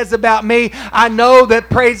else says about me. I know that,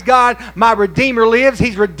 praise God, my Redeemer lives.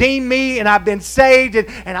 He's redeemed me and I've been saved.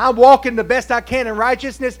 And I'm walking the best I can in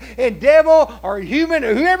righteousness. And devil or human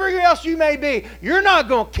or whoever else you may be, you're not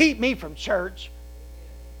going to keep me from church.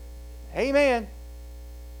 Amen.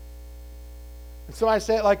 And somebody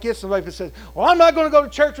say it like this. Somebody says, well, I'm not going to go to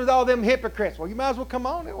church with all them hypocrites. Well, you might as well come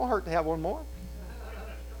on. It won't hurt to have one more.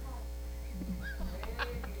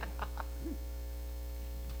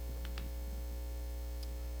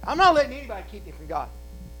 I'm not letting anybody keep me from God.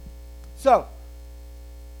 So,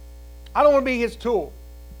 I don't want to be His tool.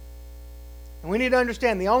 And we need to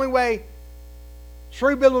understand the only way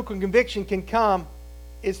true biblical conviction can come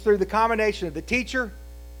is through the combination of the teacher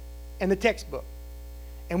and the textbook.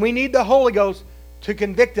 And we need the Holy Ghost to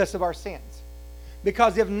convict us of our sins.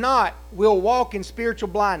 Because if not, we'll walk in spiritual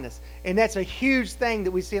blindness. And that's a huge thing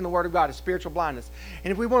that we see in the Word of God, is spiritual blindness.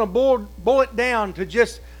 And if we want to boil it down to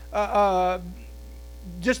just the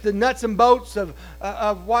nuts and bolts of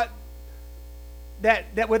what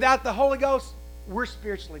that without the Holy Ghost, we're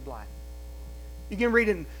spiritually blind. You can read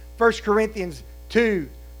it in 1 Corinthians 2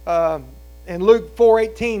 and Luke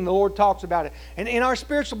 4:18, the Lord talks about it. And in our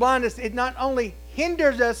spiritual blindness, it not only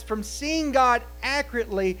hinders us from seeing God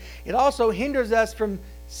accurately, it also hinders us from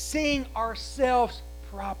seeing ourselves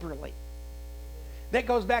properly. That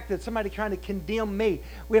goes back to somebody trying to condemn me.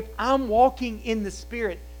 If I'm walking in the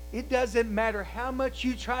Spirit, it doesn't matter how much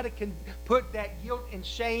you try to put that guilt and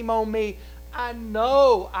shame on me. I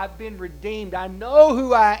know I've been redeemed. I know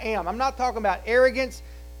who I am. I'm not talking about arrogance.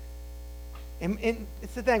 And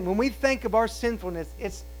it's the thing. When we think of our sinfulness,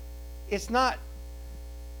 it's not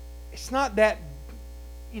that,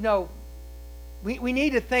 we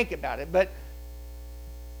need to think about it. But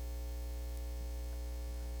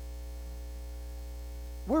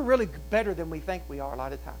we're really better than we think we are a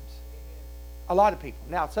lot of times. A lot of people.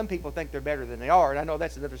 Now, some people think they're better than they are, and I know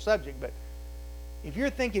that's another subject, but if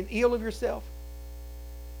you're thinking ill of yourself,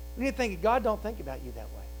 you need to think God don't think about you that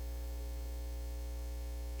way.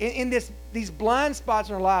 In these blind spots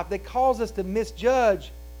in our life, they cause us to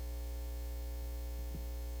misjudge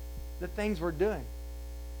the things we're doing.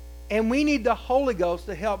 And we need the Holy Ghost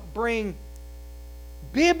to help bring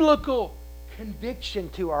biblical conviction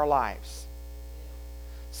to our lives.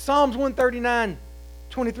 Psalms 139,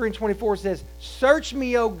 23 and 24 says, "Search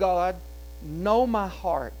me, O God, know my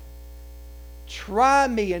heart. Try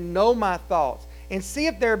me and know my thoughts, and see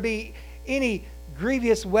if there be any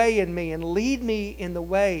grievous way in me, and lead me in the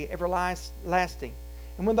way everlasting."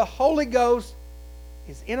 And when the Holy Ghost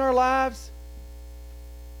is in our lives,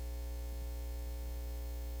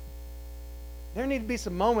 there need to be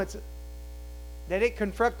some moments that it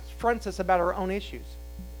confronts us about our own issues.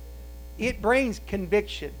 It brings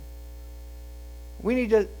conviction. We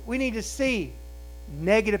need to see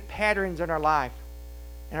negative patterns in our life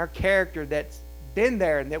and our character that's been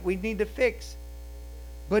there and that we need to fix,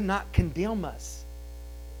 but not condemn us.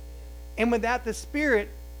 And without the Spirit,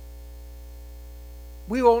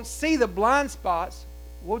 we won't see the blind spots.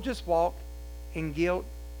 We'll just walk in guilt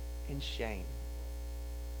and shame.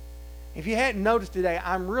 If you hadn't noticed today,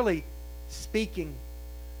 I'm really speaking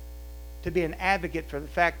to be an advocate for the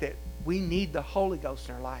fact that we need the Holy Ghost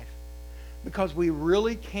in our life, because we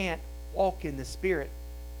really can't walk in the Spirit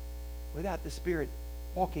without the Spirit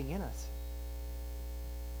walking in us.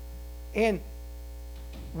 And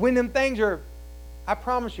when them things are, I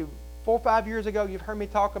promise you, 4 or 5 years ago, you've heard me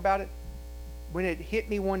talk about it. When it hit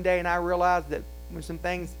me one day and I realized that when some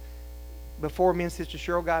things, before me and Sister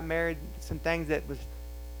Cheryl got married, some things that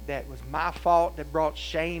was my fault, that brought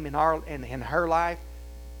shame in her life.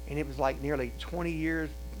 And it was like nearly 20 years,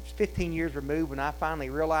 15 years removed when I finally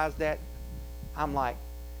realized that. I'm like,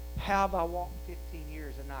 how have I walked 15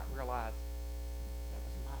 years and not realized that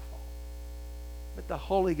was my fault? But the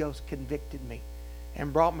Holy Ghost convicted me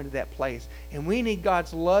and brought me to that place. And we need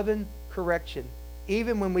God's loving correction,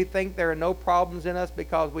 even when we think there are no problems in us,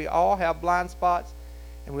 because we all have blind spots,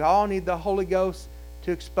 and we all need the Holy Ghost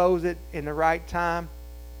to expose it in the right time.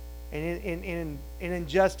 And in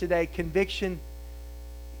just today, conviction,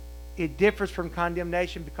 it differs from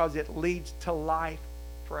condemnation because it leads to life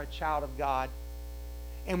for a child of God.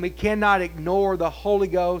 And we cannot ignore the Holy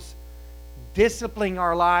Ghost disciplining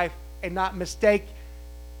our life and not mistake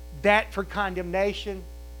that for condemnation,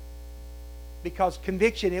 because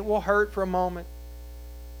conviction, it will hurt for a moment,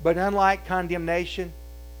 but unlike condemnation,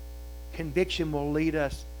 conviction will lead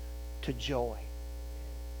us to joy.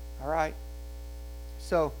 All right?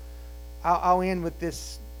 So I'll end with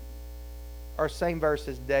this our same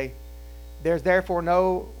verses today. There's therefore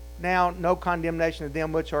now no condemnation of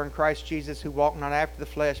them which are in Christ Jesus, who walk not after the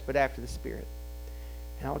flesh, but after the Spirit.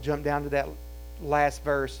 And I'll jump down to that last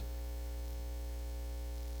verse.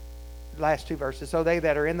 Last two verses. So they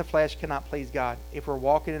that are in the flesh cannot please God. If we're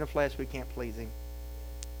walking in the flesh, we can't please Him.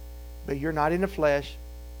 But you're not in the flesh.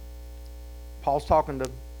 Paul's talking to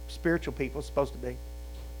spiritual people, supposed to be.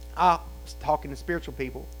 Talking to spiritual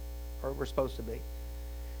people, or we're supposed to be.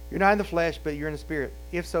 You're not in the flesh, but you're in the Spirit.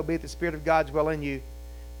 If so be it the Spirit of God dwell in you.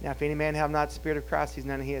 Now, if any man have not the Spirit of Christ, he's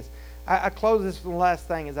none of his. I close this with the last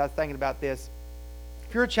thing as I was thinking about this.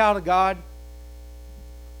 If you're a child of God,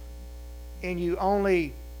 and you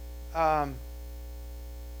only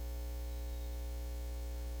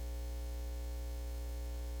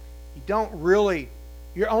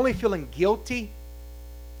you're only feeling guilty.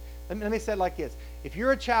 Let me say it like this. If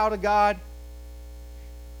you're a child of God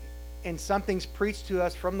and something's preached to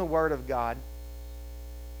us from the Word of God,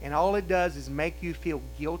 and all it does is make you feel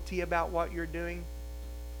guilty about what you're doing,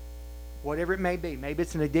 whatever it may be. Maybe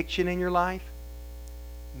it's an addiction in your life.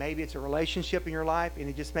 Maybe it's a relationship in your life, and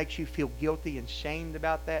it just makes you feel guilty and shamed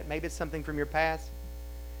about that. Maybe it's something from your past.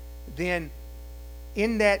 Then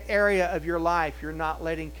in that area of your life, you're not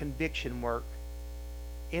letting conviction work.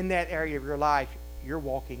 In that area of your life, you're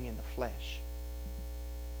walking in the flesh.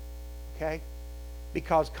 Okay?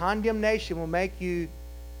 Because condemnation will make you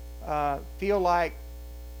feel like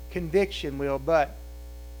conviction will, but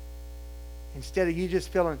instead of you just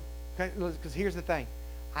feeling, because here's the thing,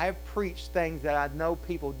 I have preached things that I know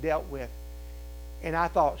people dealt with, and I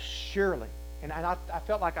thought surely, and I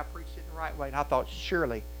felt like I preached it in the right way, and I thought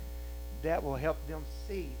surely that will help them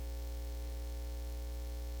see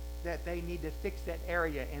that they need to fix that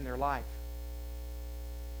area in their life.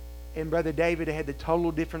 And Brother David had the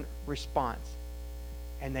total different response,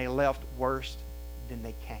 and they left worse than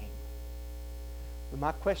they came. But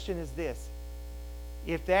my question is this: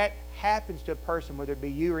 if that happens to a person, whether it be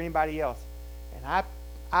you or anybody else, and I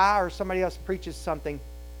or somebody else preaches something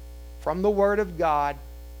from the Word of God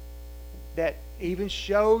that even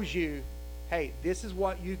shows you, hey, this is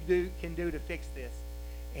what you can do to fix this,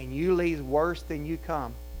 and you leave worse than you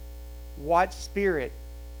come, what spirit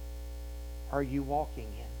are you walking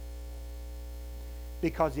in?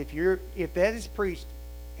 Because if that is preached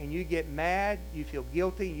and you get mad, you feel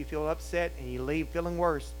guilty, you feel upset, and you leave feeling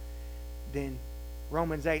worse, then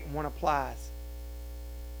Romans 8:1 applies.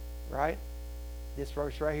 Right? This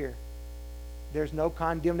verse right here. There's no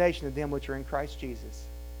condemnation of them which are in Christ Jesus,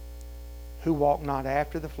 who walk not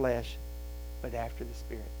after the flesh, but after the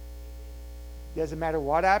Spirit. Doesn't matter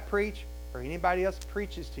what I preach or anybody else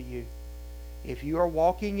preaches to you. If you are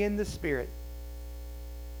walking in the Spirit,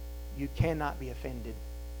 you cannot be offended,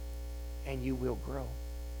 and you will grow.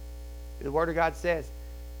 The Word of God says,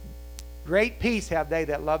 great peace have they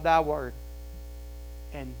that love thy word,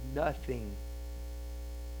 and nothing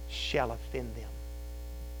shall offend them.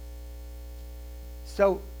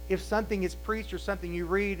 So if something is preached or something you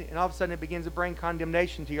read, and all of a sudden it begins to bring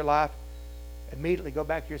condemnation to your life, immediately go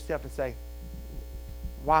back to yourself and say,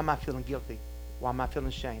 why am I feeling guilty? Why am I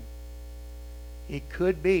feeling shame? It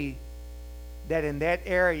could be that in that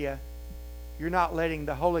area, you're not letting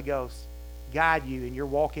the Holy Ghost guide you, and you're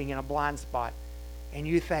walking in a blind spot, and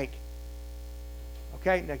you think,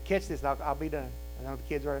 okay, now catch this, I'll be done. I know the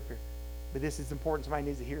kids are up here, but this is important. Somebody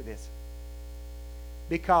needs to hear this.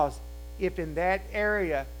 Because if in that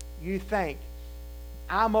area you think,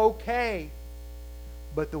 I'm okay,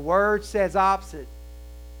 but the Word says opposite,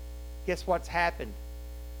 guess what's happened?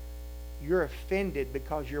 You're offended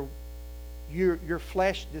because your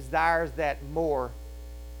flesh desires that more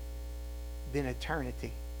than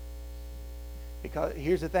eternity. Because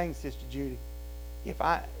here's the thing, Sister Judy,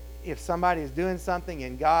 if somebody is doing something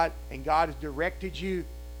and God has directed you,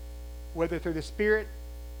 whether through the Spirit,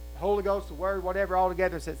 the Holy Ghost, the Word, whatever, all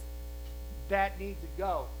together, says that needs to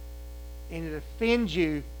go, and it offends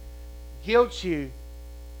you, guilts you,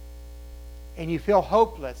 and you feel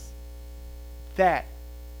hopeless, that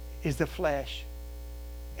is the flesh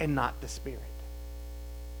and not the Spirit.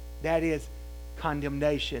 That is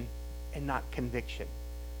condemnation and not conviction.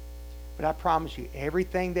 But I promise you,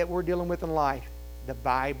 everything that we're dealing with in life, the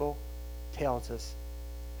Bible tells us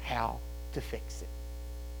how to fix it.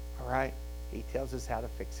 All right? He tells us how to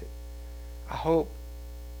fix it. I hope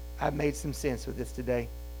I've made some sense with this today.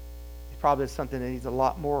 It probably is something that needs a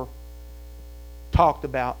lot more talked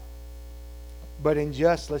about. But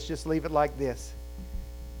let's just leave it like this.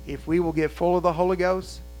 If we will get full of the Holy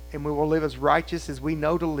Ghost, and we will live as righteous as we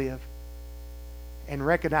know to live, and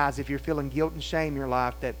recognize if you're feeling guilt and shame in your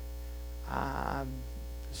life that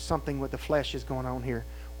something with the flesh is going on here.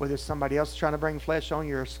 whether somebody else is trying to bring flesh on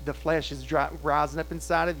you or the flesh is rising up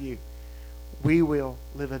inside of you, we will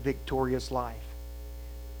live a victorious life.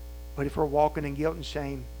 But if we're walking in guilt and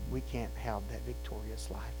shame, we can't have that victorious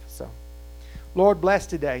life. So, Lord, bless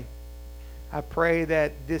today. I pray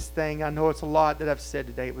that this thing, I know it's a lot that I've said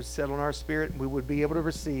today, it would settle in our spirit and we would be able to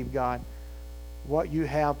receive, God, what you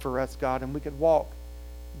have for us, God, and we could walk,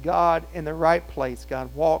 God, in the right place,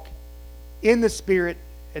 God. Walk in the spirit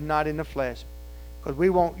and not in the flesh. Because we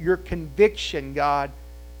want your conviction, God,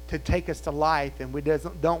 to take us to life, and we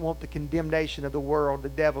don't want the condemnation of the world, the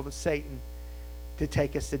devil, the Satan, to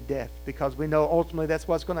take us to death. Because we know ultimately that's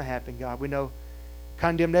what's going to happen, God. We know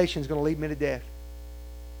condemnation is going to lead me to death.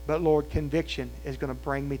 But Lord, conviction is going to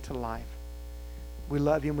bring me to life. We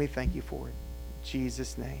love you and we thank you for it. In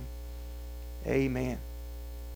Jesus' name, amen.